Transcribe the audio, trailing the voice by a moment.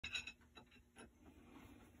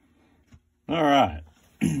All right,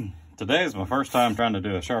 today is my first time trying to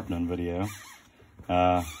do a sharpening video.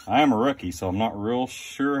 I am a rookie, so I'm not real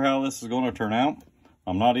sure how this is going to turn out.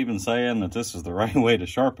 I'm not even saying that this is the right way to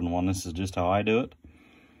sharpen one. This is just how I do it.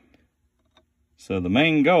 So the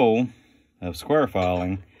main goal of square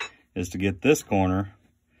filing is to get this corner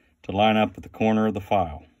to line up with the corner of the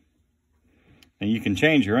file. Now you can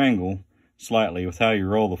change your angle slightly with how you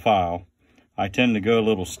roll the file. I tend to go a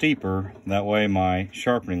little steeper, that way my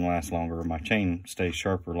sharpening lasts longer, my chain stays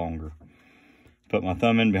sharper longer. Put my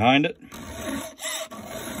thumb in behind it.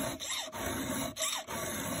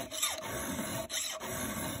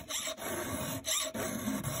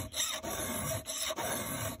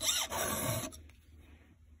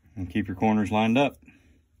 And keep your corners lined up.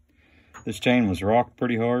 This chain was rocked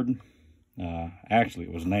pretty hard. Actually,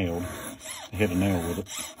 it was nailed. I hit a nail with it.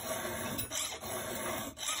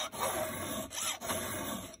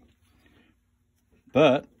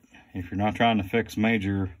 But if you're not trying to fix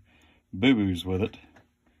major boo-boos with it,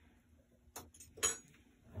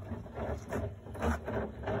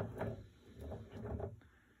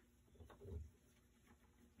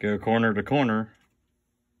 go corner to corner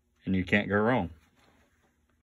and you can't go wrong.